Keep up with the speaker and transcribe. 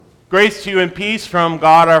Grace to you and peace from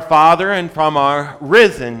God our Father and from our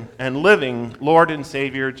risen and living Lord and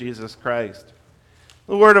Savior Jesus Christ.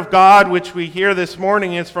 The word of God which we hear this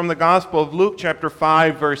morning is from the Gospel of Luke chapter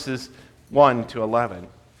 5 verses 1 to 11.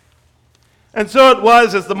 And so it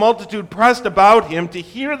was, as the multitude pressed about him to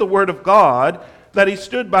hear the word of God, that he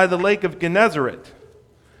stood by the lake of Gennesaret.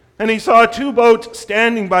 And he saw 2 boats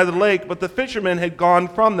standing by the lake, but the fishermen had gone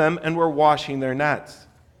from them and were washing their nets.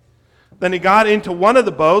 Then he got into one of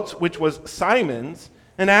the boats, which was Simon's,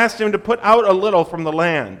 and asked him to put out a little from the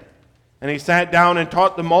land. And he sat down and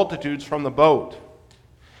taught the multitudes from the boat.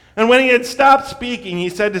 And when he had stopped speaking, he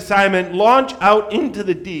said to Simon, "Launch out into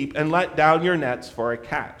the deep and let down your nets for a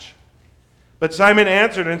catch." But Simon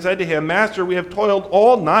answered and said to him, "Master, we have toiled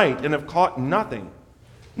all night and have caught nothing.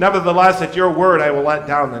 Nevertheless, at your word I will let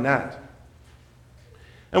down the net."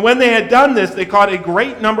 And when they had done this, they caught a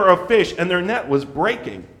great number of fish, and their net was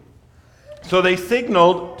breaking. So they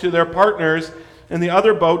signaled to their partners in the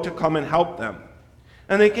other boat to come and help them.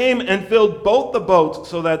 And they came and filled both the boats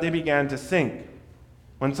so that they began to sink.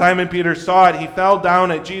 When Simon Peter saw it, he fell down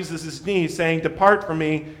at Jesus' knees, saying, "Depart from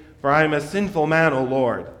me, for I am a sinful man, O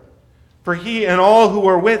Lord." For he and all who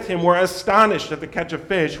were with him were astonished at the catch of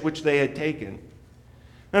fish which they had taken.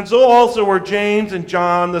 And so also were James and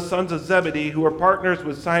John, the sons of Zebedee, who were partners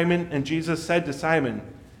with Simon. And Jesus said to Simon,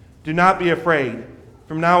 "Do not be afraid.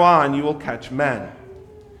 From now on you will catch men."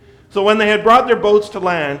 So when they had brought their boats to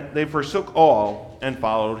land, they forsook all and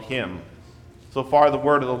followed him. So far the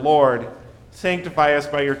word of the Lord. Sanctify us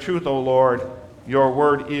by your truth, O Lord. Your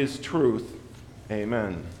word is truth.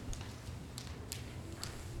 Amen.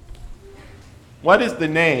 What is the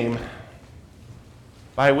name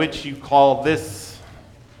by which you call this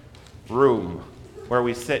room where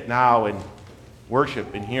we sit now and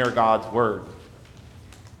worship and hear God's word?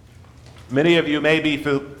 Many of you may be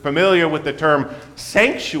familiar with the term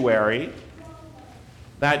sanctuary.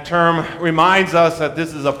 That term reminds us that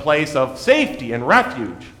this is a place of safety and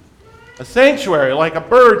refuge. A sanctuary, like a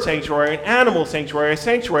bird sanctuary, an animal sanctuary,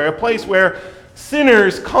 a place where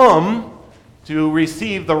sinners come to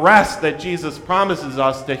receive the rest that Jesus promises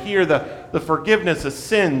us, to hear the forgiveness of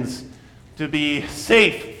sins, to be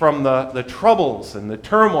safe from the troubles and the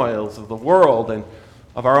turmoils of the world and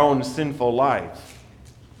of our own sinful lives.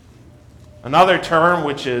 Another term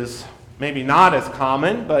which is maybe not as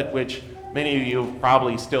common, but which many of you have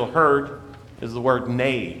probably still heard, is the word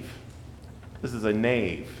nave. This is a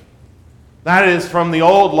nave. That is from the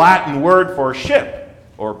old Latin word for ship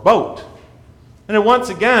or boat. And it once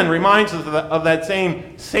again reminds us of that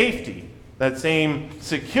same safety, that same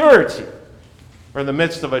security. For in the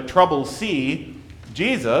midst of a troubled sea,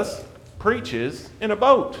 Jesus preaches in a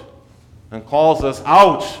boat and calls us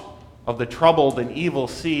out of the troubled and evil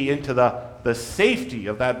sea into the safety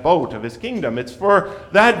of that boat of his kingdom. It's for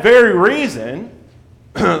that very reason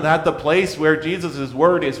that the place where Jesus'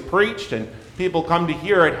 word is preached and people come to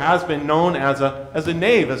hear it has been known as a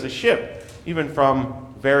nave, as a ship, even from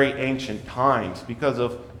very ancient times, because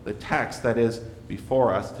of the text that is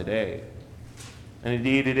before us today. And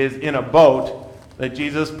indeed, it is in a boat that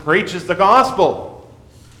Jesus preaches the gospel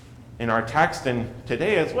in our text and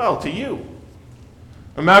today as well to you.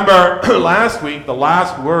 Remember last week, the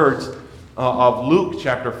last words of Luke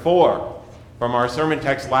chapter 4, from our sermon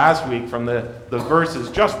text last week, from the verses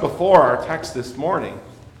just before our text this morning.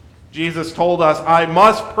 Jesus told us, "I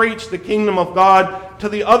must preach the kingdom of God to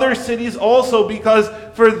the other cities also, because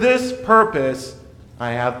for this purpose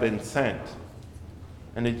I have been sent."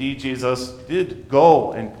 And indeed, Jesus did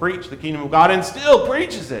go and preach the kingdom of God and still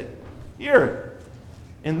preaches it here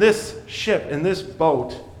in this ship, in this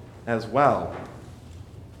boat as well.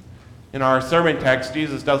 In our sermon text,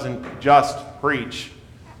 Jesus doesn't just preach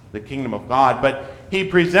the kingdom of God, but he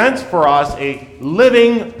presents for us a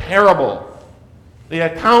living parable. The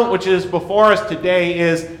account which is before us today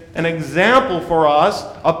is an example for us,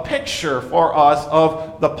 a picture for us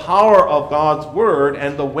of the power of God's word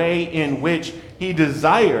and the way in which he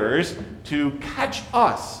desires to catch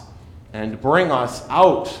us and bring us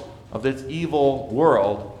out of this evil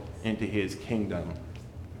world into his kingdom.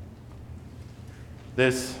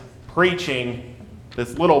 This preaching,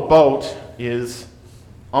 this little boat is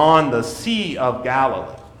on the Sea of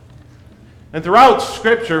Galilee. And throughout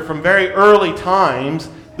Scripture, from very early times,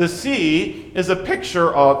 the sea is a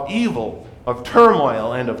picture of evil, of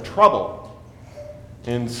turmoil, and of trouble.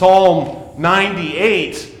 In Psalm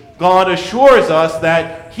 98, God assures us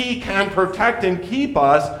that he can protect and keep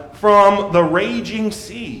us from the raging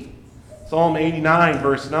sea. Psalm 89,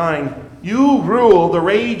 verse 9, "You rule the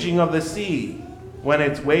raging of the sea. When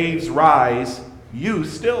its waves rise, you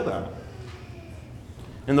still them."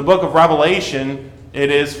 In the book of Revelation, It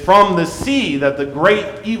is from the sea that the great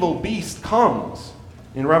evil beast comes.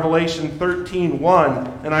 In Revelation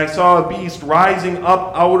 13:1, and I saw a beast rising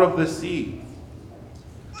up out of the sea.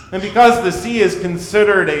 And because the sea is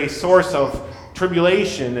considered a source of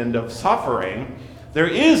tribulation and of suffering, there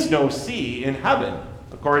is no sea in heaven.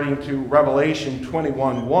 According to Revelation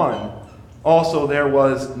 21:1, also there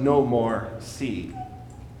was no more sea.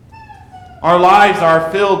 Our lives are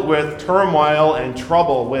filled with turmoil and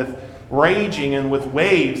trouble, with raging and with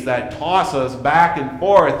waves that toss us back and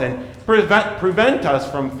forth and prevent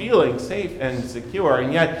us from feeling safe and secure.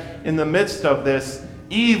 And yet, in the midst of this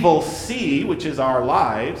evil sea, which is our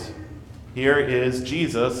lives, here is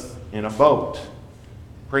Jesus in a boat,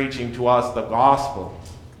 preaching to us the gospel,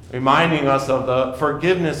 reminding us of the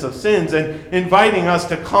forgiveness of sins and inviting us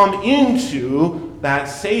to come into that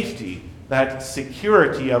safety, that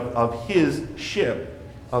security of his ship,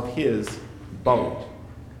 of his boat.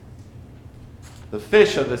 The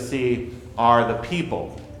fish of the sea are the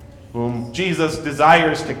people whom Jesus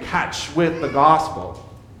desires to catch with the gospel.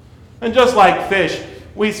 And just like fish,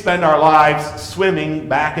 we spend our lives swimming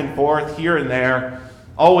back and forth here and there,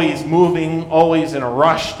 always moving, always in a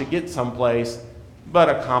rush to get someplace, but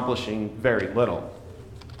accomplishing very little.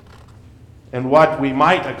 And what we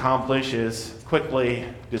might accomplish is quickly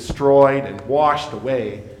destroyed and washed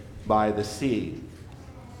away by the sea.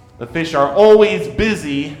 The fish are always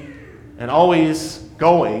busy and always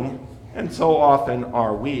going, and so often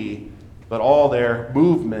are we, but all their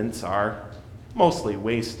movements are mostly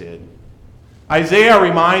wasted. Isaiah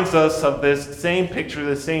reminds us of this same picture,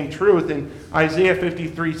 the same truth in Isaiah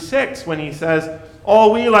 53:6 when he says,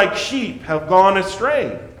 "All we like sheep have gone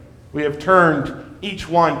astray. We have turned each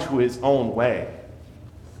one to his own way."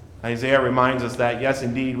 Isaiah reminds us that, yes,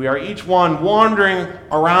 indeed, we are each one wandering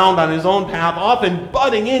around on his own path, often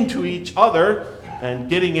butting into each other and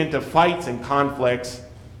getting into fights and conflicts,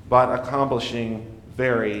 but accomplishing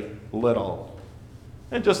very little.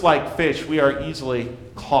 And just like fish, we are easily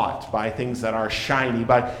caught by things that are shiny,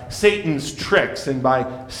 by Satan's tricks and by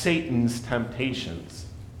Satan's temptations.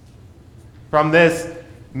 From this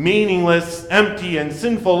meaningless, empty, and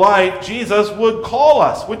sinful life, Jesus would call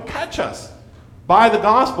us, would catch us by the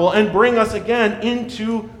gospel and bring us again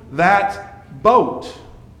into that boat.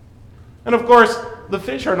 And of course, the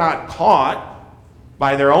fish are not caught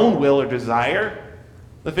by their own will or desire.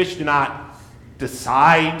 The fish do not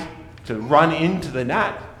decide to run into the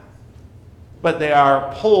net, but they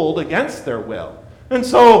are pulled against their will. And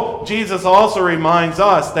so Jesus also reminds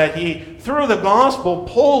us that he, through the gospel,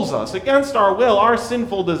 pulls us against our will. Our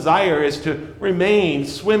sinful desire is to remain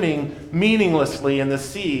swimming meaninglessly in the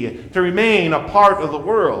sea, to remain a part of the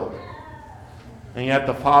world. And yet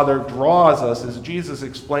the Father draws us, as Jesus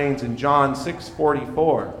explains in John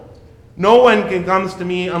 6:44. "No one can come to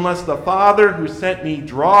me unless the Father who sent me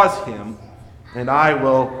draws him, and I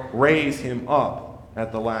will raise him up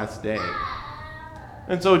at the last day."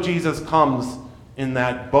 And so Jesus comes in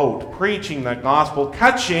that boat, preaching that gospel,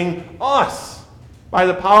 catching us by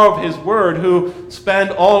the power of his word, who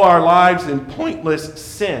spend all our lives in pointless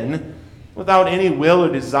sin without any will or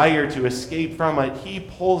desire to escape from it. He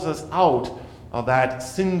pulls us out of that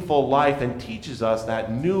sinful life and teaches us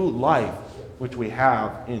that new life which we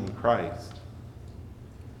have in Christ.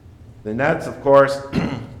 The nets, of course,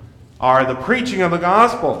 are the preaching of the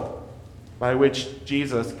gospel by which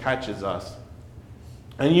Jesus catches us.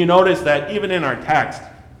 And you notice that even in our text,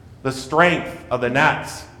 the strength of the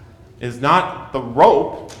nets is not the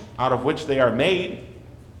rope out of which they are made.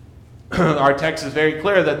 Our text is very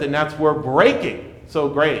clear that the nets were breaking. So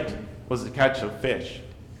great was the catch of fish.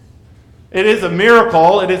 It is a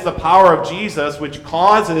miracle. It is the power of Jesus which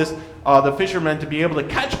causes the fishermen to be able to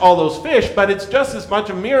catch all those fish, but it's just as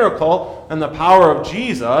much a miracle and the power of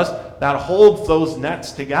Jesus that holds those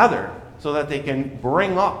nets together so that they can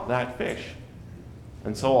bring up that fish.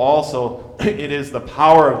 And so also it is the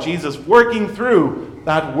power of Jesus working through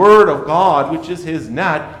that word of God, which is his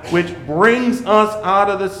net, which brings us out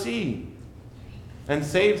of the sea and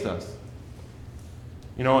saves us.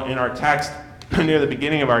 You know, in our text, near the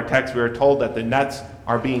beginning of our text, we are told that the nets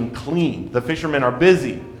are being cleaned. The fishermen are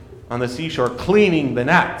busy on the seashore cleaning the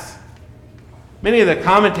nets. Many of the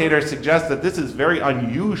commentators suggest that this is very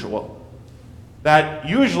unusual. That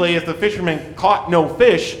usually if the fishermen caught no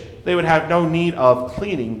fish, they would have no need of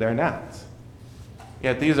cleaning their nets.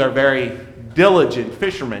 Yet these are very diligent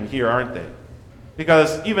fishermen here, aren't they?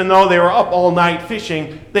 Because even though they were up all night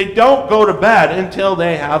fishing, they don't go to bed until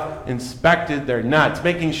they have inspected their nets,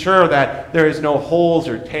 making sure that there is no holes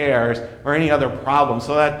or tears or any other problems,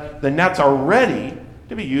 so that the nets are ready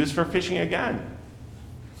to be used for fishing again.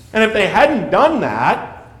 And if they hadn't done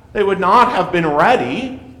that, They would not have been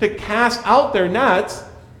ready to cast out their nets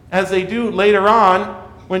as they do later on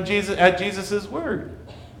when at Jesus' word.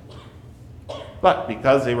 But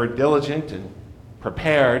because they were diligent and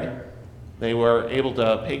prepared, they were able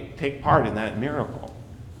to take part in that miracle.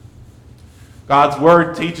 God's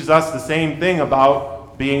word teaches us the same thing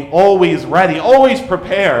about being always ready, always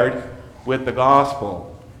prepared with the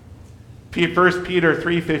gospel. 1 Peter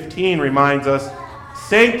 3:15 reminds us,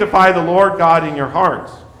 "Sanctify the Lord God in your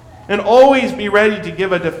hearts, and always be ready to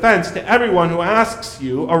give a defense to everyone who asks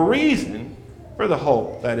you a reason for the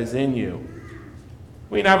hope that is in you."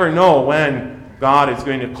 We never know when God is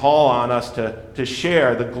going to call on us to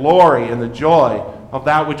share the glory and the joy of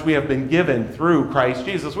that which we have been given through Christ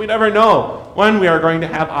Jesus. We never know when we are going to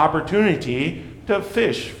have opportunity to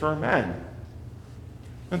fish for men.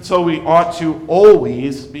 And so we ought to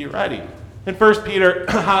always be ready. And 1 Peter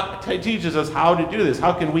teaches us how to do this.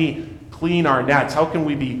 How can we clean our nets? How can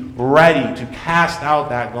we be ready to cast out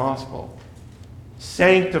that gospel?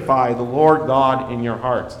 Sanctify the Lord God in your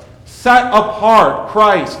hearts. Set apart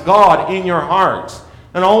Christ, God, in your hearts.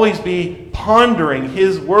 And always be pondering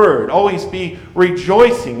his word. Always be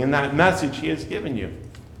rejoicing in that message he has given you.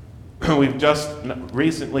 We've just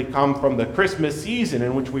recently come from the Christmas season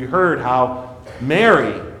in which we heard how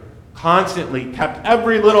Mary constantly kept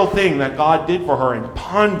every little thing that God did for her and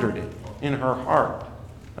pondered it in her heart.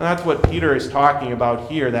 And that's what Peter is talking about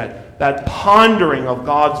here, that pondering of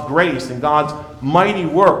God's grace and God's mighty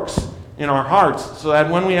works in our hearts, so that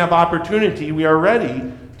when we have opportunity, we are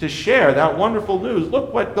ready to share that wonderful news.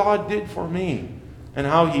 Look what God did for me and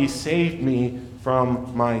how he saved me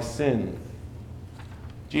from my sin.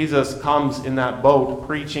 Jesus comes in that boat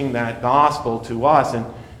preaching that gospel to us and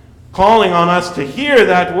calling on us to hear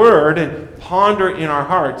that word and ponder in our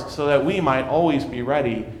hearts so that we might always be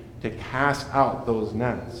ready to cast out those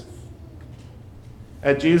nets.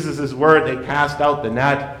 At Jesus' word, they cast out the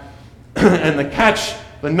net, and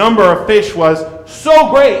the number of fish was so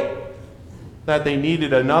great that they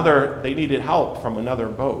needed help from another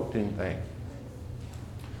boat, didn't they?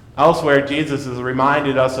 Elsewhere, Jesus has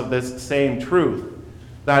reminded us of this same truth,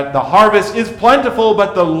 that the harvest is plentiful,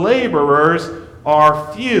 but the laborers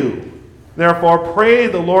are few. Therefore, pray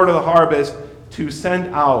the Lord of the harvest to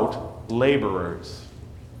send out laborers.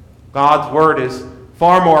 God's word is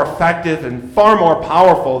far more effective and far more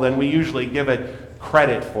powerful than we usually give it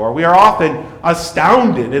credit for. We are often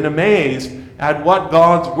astounded and amazed at what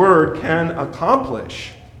God's word can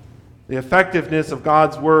accomplish. The effectiveness of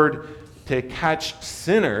God's word to catch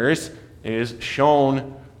sinners is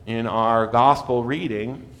shown in our gospel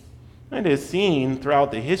reading and is seen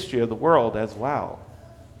throughout the history of the world as well.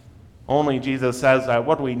 Only Jesus says that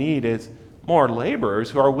what we need is more laborers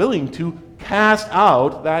who are willing to cast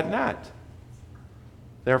out that net.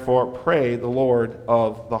 Therefore, pray the Lord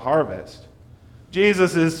of the harvest.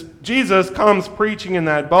 Jesus comes preaching in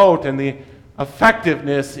that boat, and the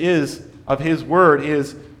effectiveness of his word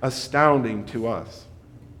is astounding to us.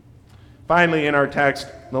 Finally, in our text,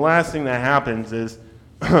 the last thing that happens is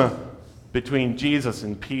between Jesus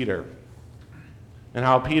and Peter, and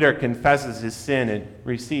how Peter confesses his sin and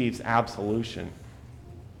receives absolution.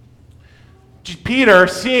 Peter,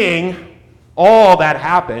 seeing all that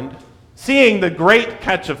happened, seeing the great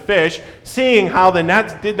catch of fish, seeing how the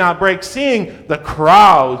nets did not break, seeing the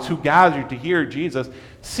crowds who gathered to hear Jesus,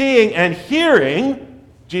 seeing and hearing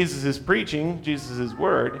Jesus' preaching, Jesus'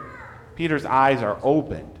 word, Peter's eyes are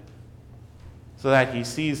opened so that he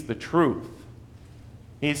sees the truth.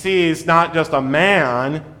 He sees not just a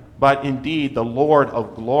man, but indeed the Lord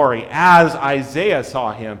of glory, as Isaiah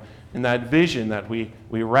saw him in that vision that we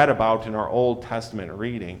read about in our Old Testament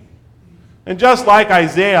reading. And just like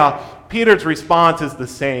Isaiah, Peter's response is the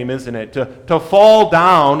same, isn't it? To fall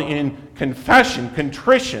down in confession,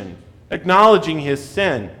 contrition, acknowledging his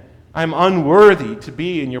sin. I'm unworthy to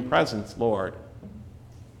be in your presence, Lord.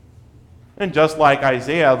 And just like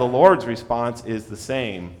Isaiah, the Lord's response is the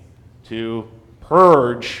same, to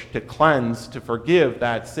purge, to cleanse, to forgive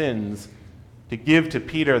that sins, to give to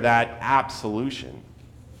Peter that absolution.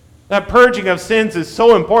 That purging of sins is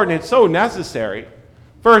so important, it's so necessary.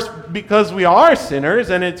 First, because we are sinners,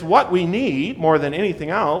 and it's what we need more than anything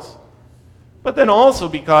else. But then also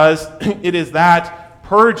because it is that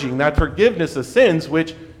purging, that forgiveness of sins,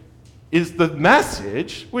 which is the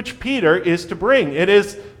message which Peter is to bring. It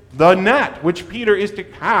is the net which Peter is to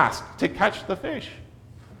cast to catch the fish.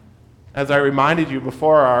 As I reminded you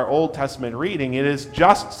before our Old Testament reading, it is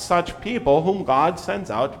just such people whom God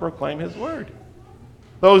sends out to proclaim his word.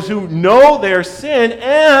 Those who know their sin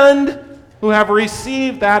and who have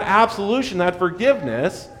received that absolution, that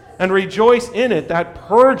forgiveness, and rejoice in it, that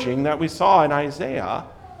purging that we saw in Isaiah,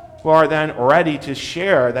 who are then ready to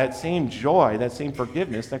share that same joy, that same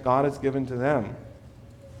forgiveness that God has given to them.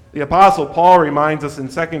 The Apostle Paul reminds us in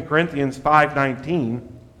 2 Corinthians 5:19,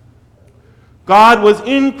 God was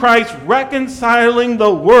in Christ reconciling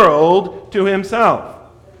the world to himself,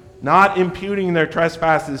 not imputing their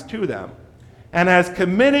trespasses to them, and has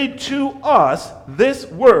committed to us this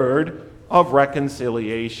word of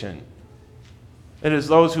reconciliation. It is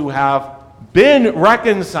those who have been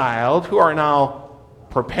reconciled who are now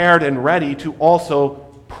prepared and ready to also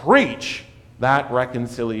preach that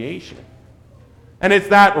reconciliation. And it's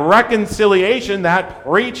that reconciliation, that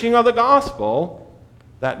preaching of the gospel,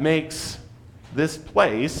 that makes this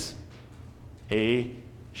place a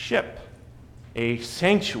ship, a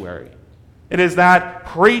sanctuary. It is that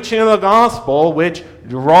preaching of the gospel which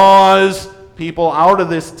draws people out of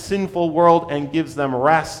this sinful world and gives them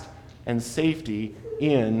rest and safety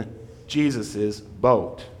in Jesus'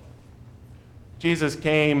 boat. Jesus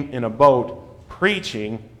came in a boat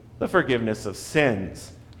preaching the forgiveness of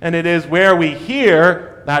sins. And it is where we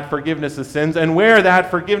hear that forgiveness of sins and where that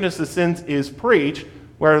forgiveness of sins is preached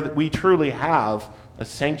where we truly have a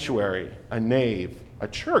sanctuary, a nave, a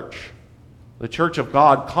church. The church of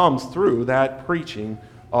God comes through that preaching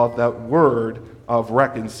of that word of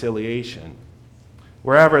reconciliation.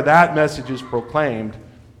 Wherever that message is proclaimed,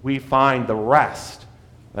 we find the rest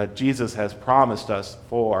that Jesus has promised us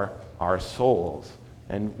for our souls,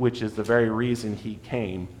 and which is the very reason he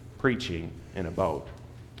came preaching in a boat.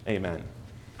 Amen.